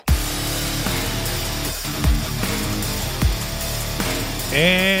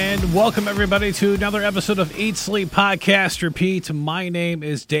And welcome, everybody, to another episode of Eat, Sleep, Podcast, Repeat. My name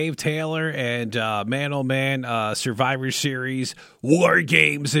is Dave Taylor, and man, oh man, Survivor Series War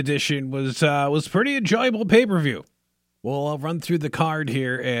Games Edition was pretty enjoyable pay-per-view. I'll run through the card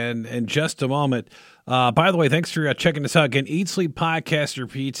here in just a moment. By the way, thanks for checking us out again. Eat, Sleep, Podcast,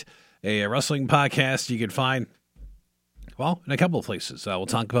 Repeat, a wrestling podcast you can find, well, in a couple of places. We'll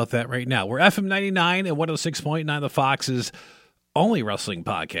talk about that right now. We're FM 99 and 106.9, the Fox's only wrestling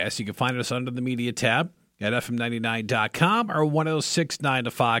podcast. You can find us under the media tab at fm99.com or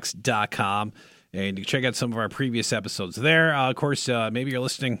 1069thefox.com. And you can check out some of our previous episodes there. Of course, maybe you're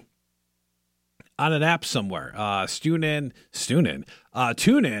listening on an app somewhere. Tune in,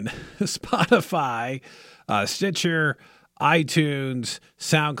 Spotify, Stitcher, iTunes,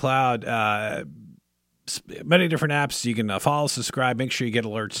 SoundCloud, many different apps. You can follow, subscribe, make sure you get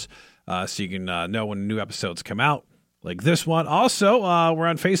alerts so you can know when new episodes come out. Like this one. Also, we're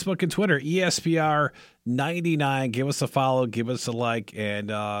on Facebook and Twitter, ESPR99. Give us a follow, give us a like,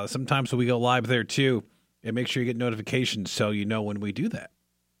 and sometimes we go live there too. And make sure you get notifications so you know when we do that.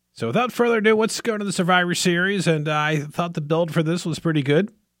 So without further ado, let's go to the Survivor Series. And I thought the build for this was pretty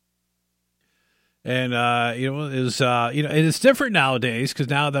good. And it's different nowadays because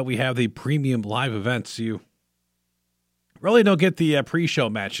now that we have the premium live events, you really don't get the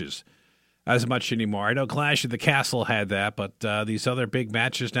pre-show matches as much anymore. I know Clash of the Castle had that, but these other big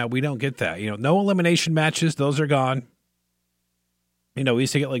matches now, we don't get that. No elimination matches. Those are gone. We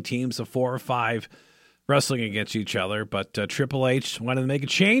used to get like teams of 4 or 5 wrestling against each other, but Triple H wanted to make a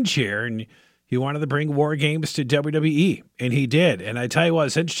change here, and he wanted to bring War Games to WWE, and he did. And I tell you what,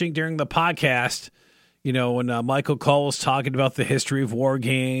 it's interesting during the podcast, when Michael Cole was talking about the history of War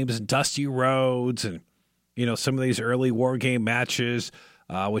Games and Dusty Rhodes and, some of these early War Game matches,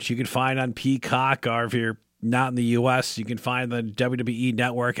 which you can find on Peacock, or if you're not in the U.S., you can find the WWE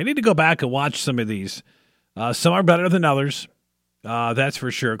Network. I need to go back and watch some of these. Some are better than others, that's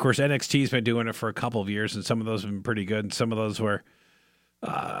for sure. Of course, NXT's been doing it for a couple of years, and some of those have been pretty good, and some of those were, were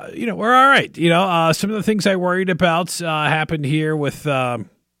all right. Some of the things I worried about happened here with, with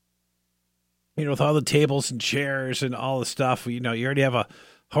all the tables and chairs and all the stuff. You already have a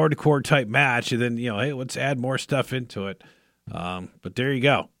hardcore type match, and then, hey, let's add more stuff into it. But there you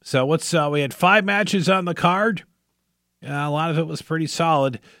go. So we had 5 matches on the card. A lot of it was pretty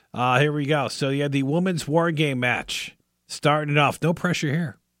solid. Here we go. So you had the women's War Game match starting it off. No pressure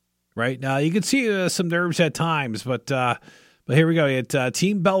here, right? Now you can see some nerves at times, but here we go. You had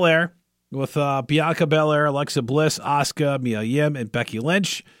Team Belair with Bianca Belair, Alexa Bliss, Asuka, Mia Yim, and Becky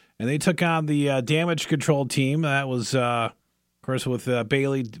Lynch, and they took on the Damage Control team. That was, of course, with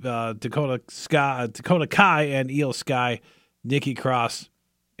Bayley, Dakota Kai, and Io Sky, Nikki Cross,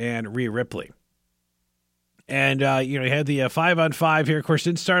 and Rhea Ripley. And, you had the 5-on-5 here. Of course,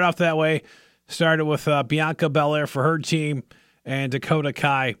 didn't start off that way. Started with Bianca Belair for her team and Dakota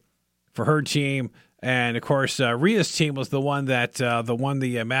Kai for her team. And, of course, Rhea's team was the one that won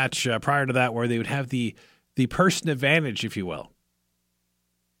the match prior to that, where they would have the person advantage, if you will.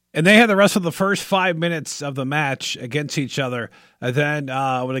 And they had the rest of the first 5 minutes of the match against each other. And then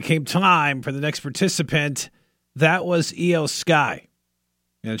when it came time for the next participant, that was Io Sky.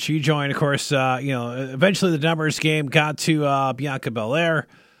 And she joined, of course, eventually the numbers game got to Bianca Belair,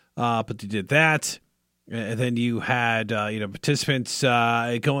 but they did that. And then you had, participants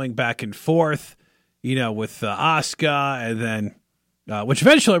going back and forth, with Asuka, and then, which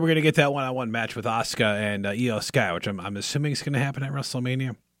eventually we're going to get that one-on-one match with Asuka and Io Sky, which I'm assuming is going to happen at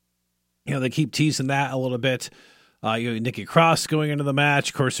WrestleMania. They keep teasing that a little bit. Nikki Cross going into the match.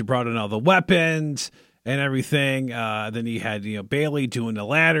 Of course, they brought in all the weapons and everything. Then you had, Bayley doing the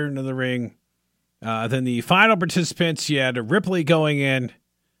ladder into the ring. Then the final participants, you had Ripley going in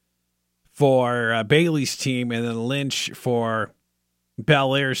for Bayley's team, and then Lynch for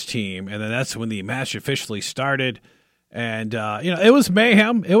Belair's team. And then that's when the match officially started. And, it was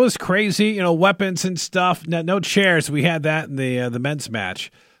mayhem. It was crazy, weapons and stuff. No chairs. We had that in the men's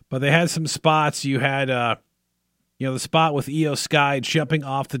match. But they had some spots. You had, the spot with Io Sky jumping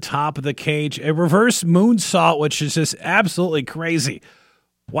off the top of the cage. A reverse moonsault, which is just absolutely crazy.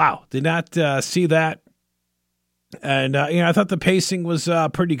 Wow. Did not see that. And, I thought the pacing was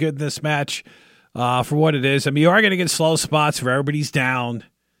pretty good in this match for what it is. I mean, you are going to get slow spots where everybody's down.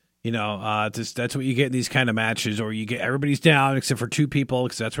 That's what you get in these kind of matches, or you get everybody's down except for 2 people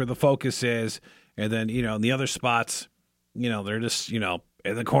because that's where the focus is. And then, in the other spots, they're just,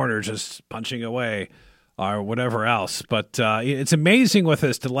 in the corner just punching away or whatever else. But it's amazing with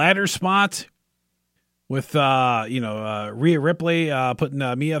this. The ladder spot with, Rhea Ripley putting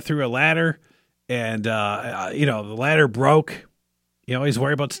Mia through a ladder, and, the ladder broke, You always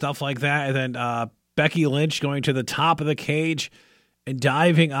worry about stuff like that. And then Becky Lynch going to the top of the cage and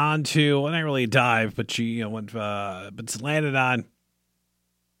diving onto, well, not really a dive, but she went, but it's landed on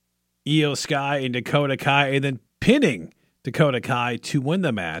Io Sky and Dakota Kai, and then pinning Dakota Kai to win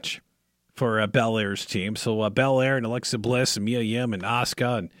the match for Belair's team. So Belair and Alexa Bliss and Mia Yim and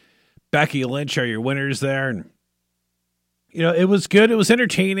Asuka and Becky Lynch are your winners there. And, it was good. It was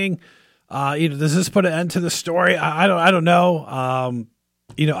entertaining. Does this put an end to the story? I don't know.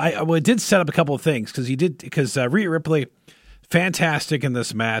 It did set up a couple of things because Rhea Ripley, fantastic in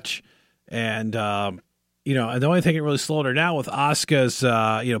this match. And, and the only thing that really slowed her down with Asuka's,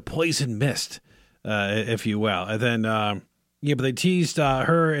 poison mist, if you will. And then, but they teased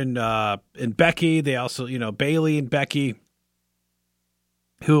her and Becky. They also, Bayley and Becky,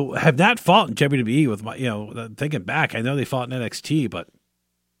 who have not fought in WWE with thinking back. I know they fought in NXT, but.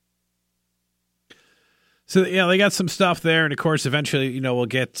 So, they got some stuff there. And, of course, eventually, we'll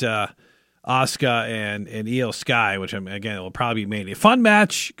get Asuka and Io Sky, which, again, will probably be made a fun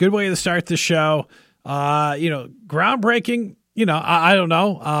match. Good way to start the show. Groundbreaking, I don't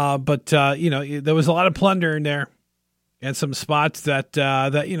know. But there was a lot of plunder in there and some spots that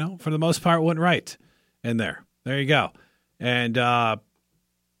for the most part, went right in there. There you go. And by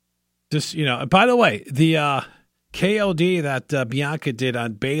the way, the KOD that Bianca did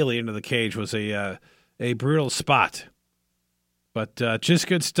on Bayley into the cage was a brutal spot. But just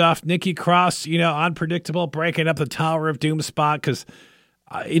good stuff. Nikki Cross, unpredictable, breaking up the Tower of Doom spot because,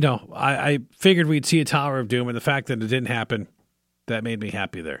 I figured we'd see a Tower of Doom, and the fact that it didn't happen, that made me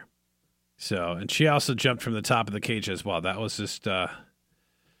happy there. So, and she also jumped from the top of the cage as well. That was just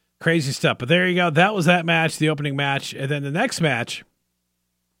crazy stuff. But there you go. That was that match, the opening match. And then the next match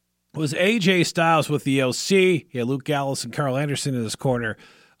was AJ Styles with the OC. He had Luke Gallows and Carl Anderson in his corner.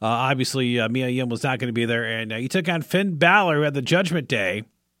 Obviously, Mia Yim was not going to be there, and he took on Finn Balor, who had the Judgment Day,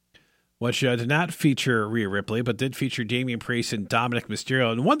 which did not feature Rhea Ripley, but did feature Damian Priest and Dominic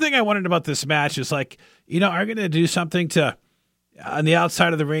Mysterio. And one thing I wondered about this match is, are you going to do something to on the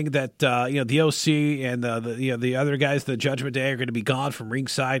outside of the ring that the OC and the other guys, the Judgment Day, are going to be gone from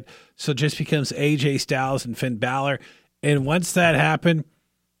ringside, so it just becomes AJ Styles and Finn Balor. And once that happened,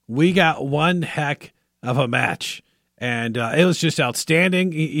 we got one heck of a match. And it was just outstanding.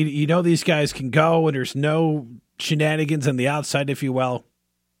 These guys can go, and there's no shenanigans on the outside, if you will.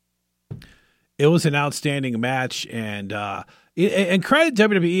 It was an outstanding match, and credit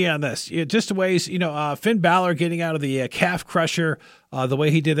WWE on this. Just the ways, Finn Balor getting out of the calf crusher, the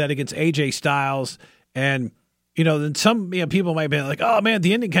way he did that against AJ Styles. And, then some people might be like, oh, man,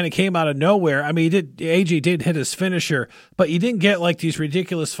 the ending kind of came out of nowhere. I mean, AJ did hit his finisher, but you didn't get these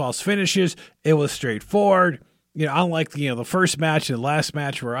ridiculous false finishes. It was straightforward. Unlike the first match and the last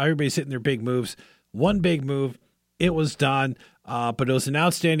match where everybody's hitting their big moves, one big move, it was done. But it was an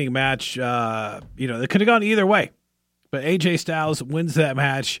outstanding match. It could have gone either way. But AJ Styles wins that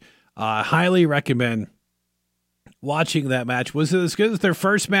match. Highly recommend watching that match. Was it as good as their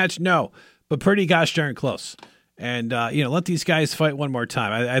first match? No, but pretty gosh darn close. And, let these guys fight one more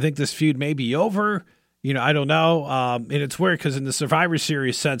time. I think this feud may be over. I don't know. And it's weird because in the Survivor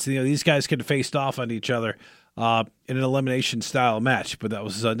Series sense, these guys could have faced off on each other in an elimination style match, but that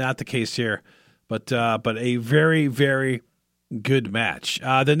was not the case here. But a very, very good match.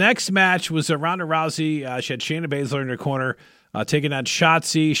 The next match was Ronda Rousey. She had Shayna Baszler in her corner, taking on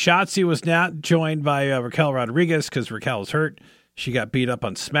Shotzi. Shotzi was not joined by Raquel Rodriguez because Raquel was hurt. She got beat up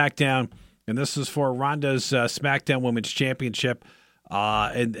on SmackDown, and this was for Ronda's SmackDown Women's Championship.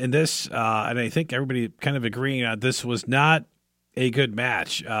 And I think everybody kind of agreeing on this was not a good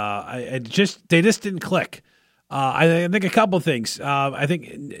match. They just didn't click. I think a couple things. I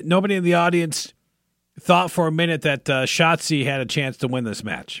think nobody in the audience thought for a minute that Shotzi had a chance to win this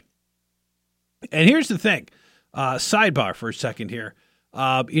match. And here's the thing. Sidebar for a second here.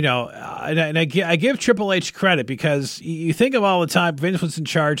 I give Triple H credit because you think of all the time Vince was in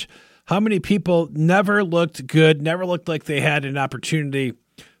charge, how many people never looked good, never looked like they had an opportunity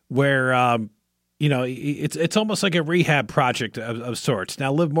where, it's almost like a rehab project of sorts.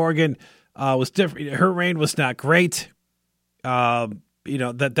 Now, Liv Morgan was different. Her reign was not great.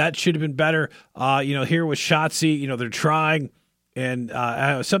 That should have been better. Here with Shotzi, they're trying, and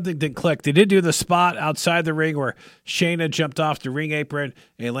something didn't click. They did do the spot outside the ring where Shayna jumped off the ring apron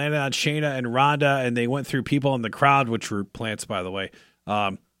and landed on Shayna and Ronda, and they went through people in the crowd, which were plants, by the way.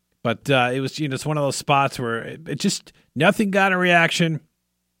 But it was, it's one of those spots where it just nothing got a reaction,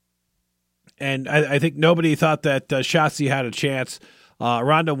 and I think nobody thought that Shotzi had a chance.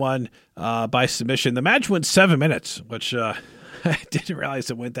 Ronda won by submission. The match went 7 minutes, which I didn't realize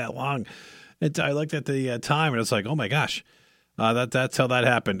it went that long. I looked at the time, and it's like, oh, my gosh. That's how that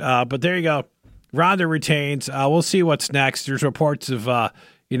happened. But there you go. Ronda retains. We'll see what's next. There's reports of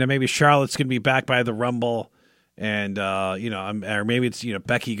maybe Charlotte's going to be back by the Rumble, and or maybe it's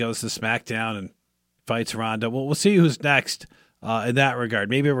Becky goes to SmackDown and fights Ronda. We'll see who's next in that regard.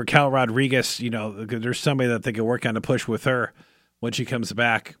 Maybe Raquel Rodriguez. There's somebody that they can work on to push with her when she comes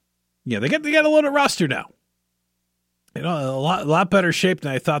back. Yeah, they got a little roster now. A lot better shape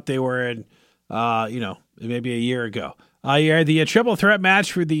than I thought they were in. Maybe a year ago. You had the triple threat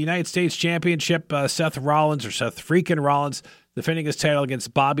match for the United States Championship. Seth freaking Rollins defending his title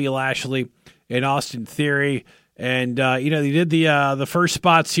against Bobby Lashley and Austin Theory. And, they did the first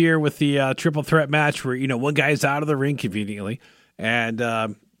spots here with the triple threat match where, one guy's out of the ring conveniently. And,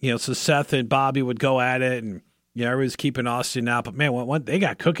 so Seth and Bobby would go at it and, everybody's keeping Austin out. But, man, when they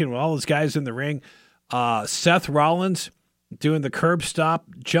got cooking with all those guys in the ring. Seth Rollins doing the curb stop,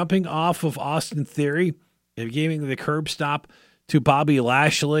 jumping off of Austin Theory and giving the curb stop to Bobby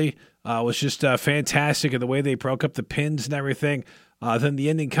Lashley was just fantastic. And the way they broke up the pins and everything. Then the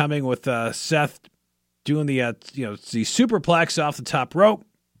ending coming with Seth doing the superplex off the top rope,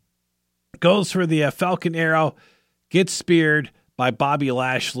 goes for the Falcon Arrow, gets speared by Bobby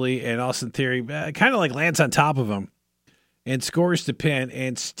Lashley, and Austin Theory kind of like lands on top of him and scores the pin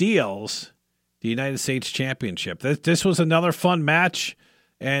and steals the United States Championship. This was another fun match,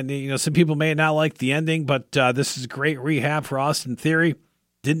 and some people may not like the ending, but this is great rehab for Austin Theory.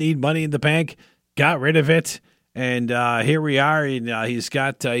 Didn't need Money in the Bank, got rid of it. And here we are. And, he's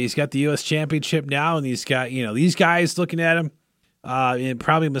got the U.S. Championship now, and he's got these guys looking at him, and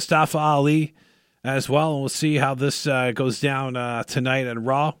probably Mustafa Ali as well. And we'll see how this goes down tonight on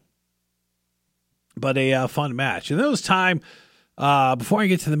Raw. But a fun match. And it was time before I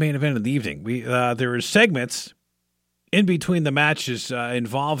get to the main event of the evening. There were segments in between the matches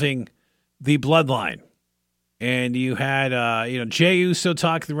involving the Bloodline, and you had Jey Uso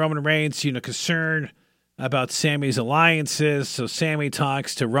talking to Roman Reigns, concern about Sammy's alliances. So Sammy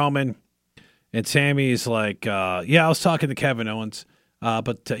talks to Roman, and Sammy's like, I was talking to Kevin Owens,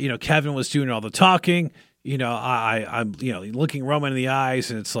 but Kevin was doing all the talking. I'm looking Roman in the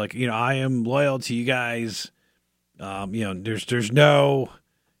eyes, and it's like, I am loyal to you guys. There's no,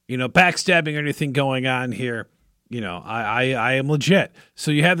 backstabbing or anything going on here. I am legit.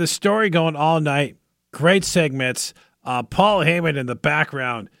 So you have this story going all night. Great segments. Paul Heyman in the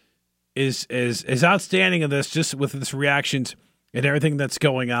background is outstanding in this, just with his reactions and everything that's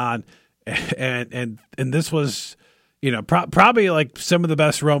going on, and this was probably like some of the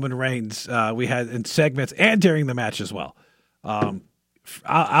best Roman Reigns we had in segments and during the match as well.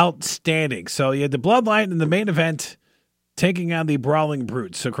 Outstanding. So you had the Bloodline in the main event taking on the Brawling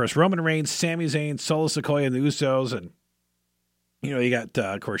Brutes. So of course Roman Reigns, Sami Zayn, Solo Sikoa, and the Usos, and you got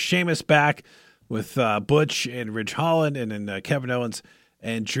of course Sheamus back with Butch and Ridge Holland, and then Kevin Owens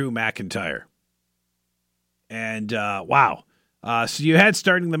and Drew McIntyre. And, wow. So you had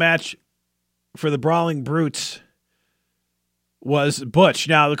starting the match for the Brawling Brutes was Butch.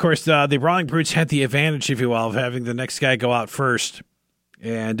 Now, of course, the Brawling Brutes had the advantage, if you will, of having the next guy go out first.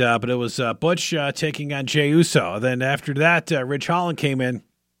 And but it was Butch taking on Jey Uso. Then after that, Ridge Holland came in,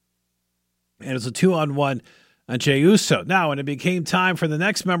 and it was a 2-on-1 on Jey Uso. Now, when it became time for the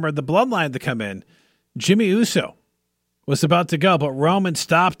next member of the Bloodline to come in, Jimmy Uso was about to go, but Roman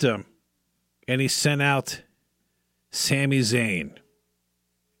stopped him, and he sent out Sami Zayn.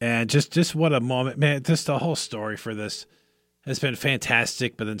 And just what a moment, man. Just the whole story for this has been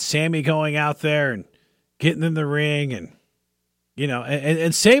fantastic. But then Sami going out there and getting in the ring and,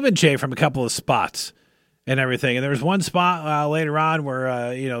 and saving Jay from a couple of spots and everything. And there was one spot later on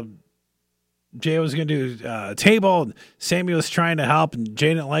where, Jay was going to do a table, and Sami was trying to help, and Jay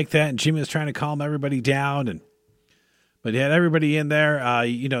didn't like that, and Jimmy was trying to calm everybody down, but he had everybody in there.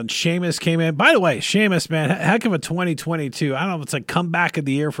 And Sheamus came in. By the way, Sheamus, man, heck of a 2022. I don't know if it's like comeback of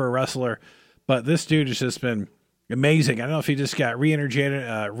the year for a wrestler, but this dude has just been amazing. I don't know if he just got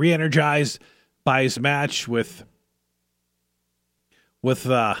re-energized by his match with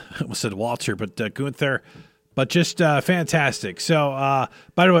I almost said Walter, but Gunther. But just fantastic. So,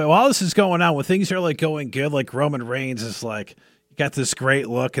 by the way, while this is going on, when things are like going good, like Roman Reigns is like, got this great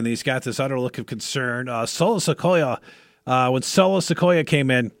look, and he's got this utter look of concern. Solo Sikoa, when Solo Sikoa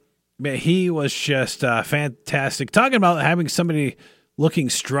came in, man, he was just fantastic. Talking about having somebody looking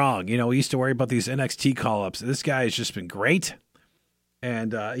strong. We used to worry about these NXT call-ups. This guy has just been great.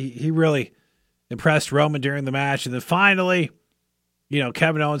 And he really impressed Roman during the match. And then finally,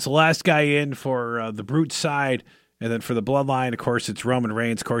 Kevin Owens, the last guy in for the Brute side. And then for the Bloodline, of course, it's Roman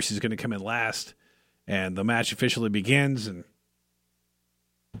Reigns. Of course, he's going to come in last. And the match officially begins. And,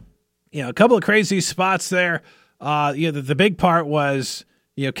 a couple of crazy spots there. The big part was,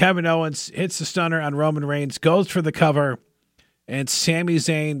 Kevin Owens hits the stunner on Roman Reigns, goes for the cover, and Sami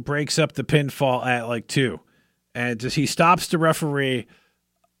Zayn breaks up the pinfall at like 2. And he stops the referee,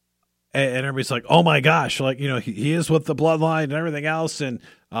 and everybody's like, oh my gosh, he is with the bloodline and everything else. And,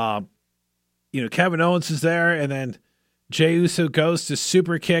 Kevin Owens is there, and then Jey Uso goes to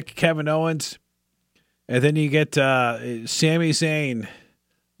super kick Kevin Owens. And then you get Sami Zayn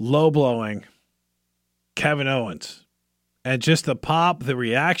low blowing Kevin Owens. And just the pop, the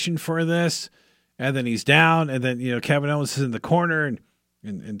reaction for this, and then he's down, and then, Kevin Owens is in the corner,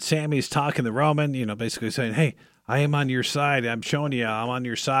 and Sammy's talking to Roman, basically saying, hey, I am on your side. I'm showing you I'm on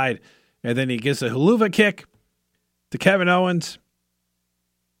your side. And then he gives a haluva kick to Kevin Owens.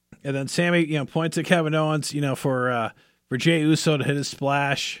 And then Sammy, points at Kevin Owens, for Jey Uso to hit his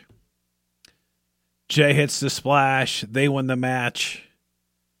splash. Jey hits the splash. They win the match.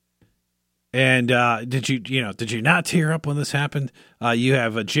 And did you not tear up when this happened? You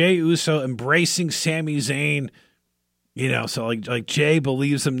have a Jey Uso embracing Sami Zayn, so like Jey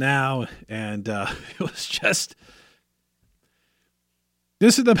believes him now, and it was just.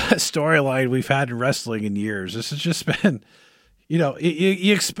 This is the best storyline we've had in wrestling in years. This has just been,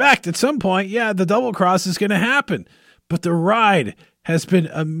 you expect at some point, the double cross is going to happen, but the ride has been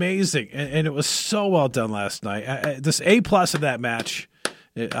amazing, and it was so well done last night. This A+ of that match.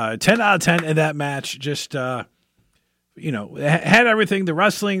 10 out of 10 in that match. Just, had everything, the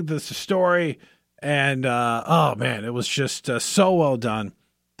wrestling, the story, and, oh, man, it was just so well done.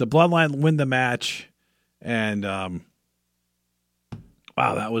 The Bloodline win the match, and, wow,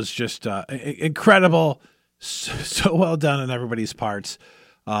 that was just incredible. So well done on everybody's parts.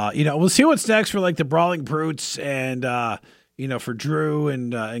 We'll see what's next for, the Brawling Brutes and, for Drew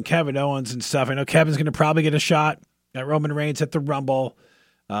and Kevin Owens and stuff. I know Kevin's going to probably get a shot at Roman Reigns at the Rumble.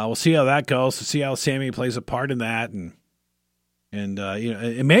 We'll see how that goes. We'll see how Sammy plays a part in that, and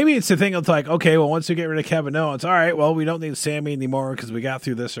maybe it's the thing of okay, well, once we get rid of Kevin Owens, all right, well, we don't need Sammy anymore because we got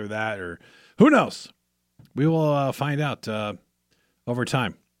through this or that, or who knows? We will find out over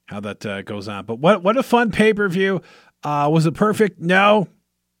time how that goes on. But what a fun pay-per-view! Was it perfect? No,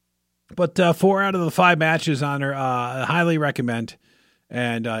 but 4 out of the 5 matches on her, I highly recommend,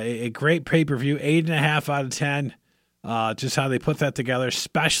 and a great pay-per-view, 8.5 out of 10. Just how they put that together,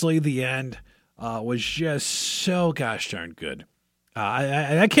 especially the end, was just so gosh darn good.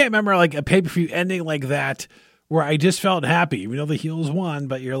 I can't remember a pay-per-view ending like that where I just felt happy. The heels won,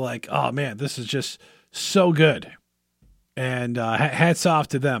 but you're like, oh man, this is just so good. And hats off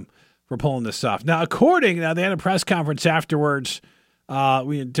to them for pulling this off. Now, they had a press conference afterwards.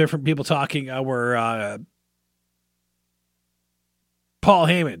 We had different people talking. Where Paul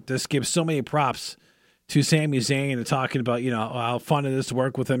Heyman just gives so many props to Sami Zayn and talking about, how fun it is to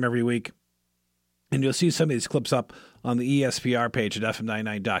work with him every week. And you'll see some of these clips up on the ESPR page at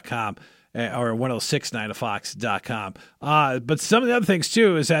FM99.com or 1069fox.com. But some of the other things,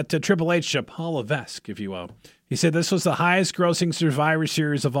 too, is that Triple H, Paul Levesque, if you will, he said this was the highest grossing Survivor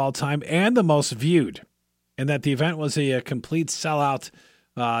Series of all time and the most viewed, and that the event was a complete sellout.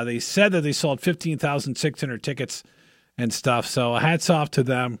 They said that they sold 15,600 tickets and stuff. So hats off to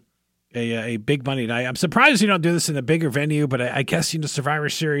them. A big money night. I'm surprised you don't do this in a bigger venue, but I guess Survivor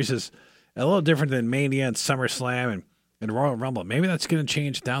Series is a little different than Mania and SummerSlam and Royal Rumble. Maybe that's going to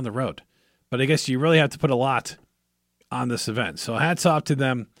change down the road, but I guess you really have to put a lot on this event. So hats off to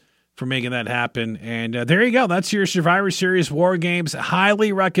them for making that happen. And there you go. That's your Survivor Series War Games.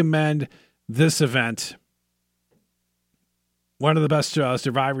 Highly recommend this event. One of the best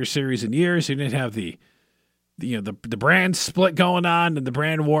Survivor Series in years. You didn't have the brand split going on and the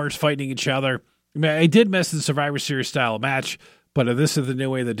brand wars fighting each other. I mean, I did miss the Survivor Series style match, but if this is the new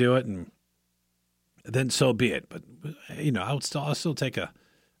way to do it, and then so be it. But I'll still take a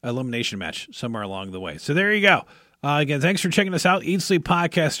elimination match somewhere along the way. So there you go. Again, thanks for checking us out. Eat, Sleep,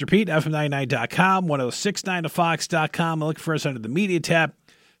 Podcast, Repeat, FM99.com, 1069fox.com. Look for us under the Media tab,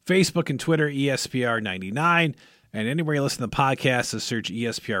 Facebook and Twitter, ESPR99. And anywhere you listen to the podcast, just search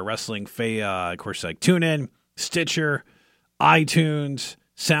ESPR Wrestling. Of course, TuneIn, Stitcher, iTunes,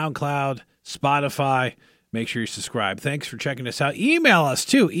 SoundCloud, Spotify. Make sure you subscribe. Thanks for checking us out. Email us,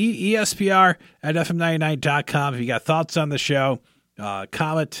 too, ESPR@FM99.com. If you got thoughts on the show,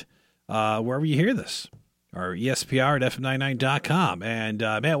 comment wherever you hear this, or ESPR@FM99.com. And,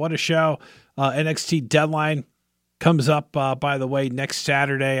 man, what a show. NXT Deadline comes up, by the way, next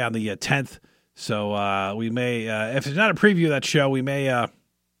Saturday on the 10th. So we may, if it's not a preview of that show, we may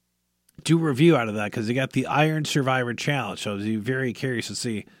do a review out of that because they got the Iron Survivor Challenge. So I'll be very curious to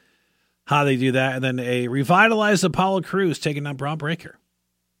see how they do that. And then a revitalized Apollo Crews taking on Braun Breaker.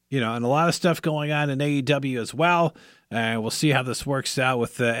 and a lot of stuff going on in AEW as well. And we'll see how this works out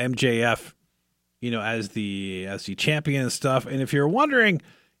with MJF, as the champion and stuff. And if you're wondering,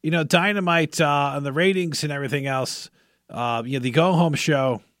 Dynamite and the ratings and everything else, the Go Home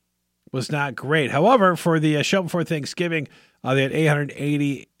show was not great. However, for the show before Thanksgiving, they had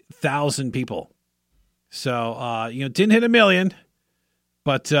 880,000 people. So, didn't hit 1 million,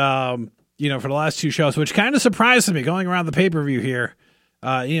 but, for the last two shows, which kind of surprised me going around the pay-per-view here,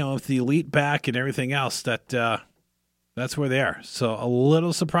 with the Elite back and everything else, that's where they are. So a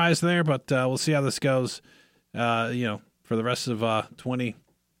little surprise there, but we'll see how this goes, for the rest of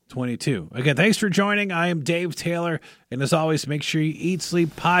 2022. Again, thanks for joining. I am Dave Taylor, and as always, make sure you eat, sleep,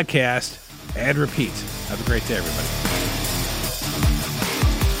 podcast, and repeat. Have a great day, everybody.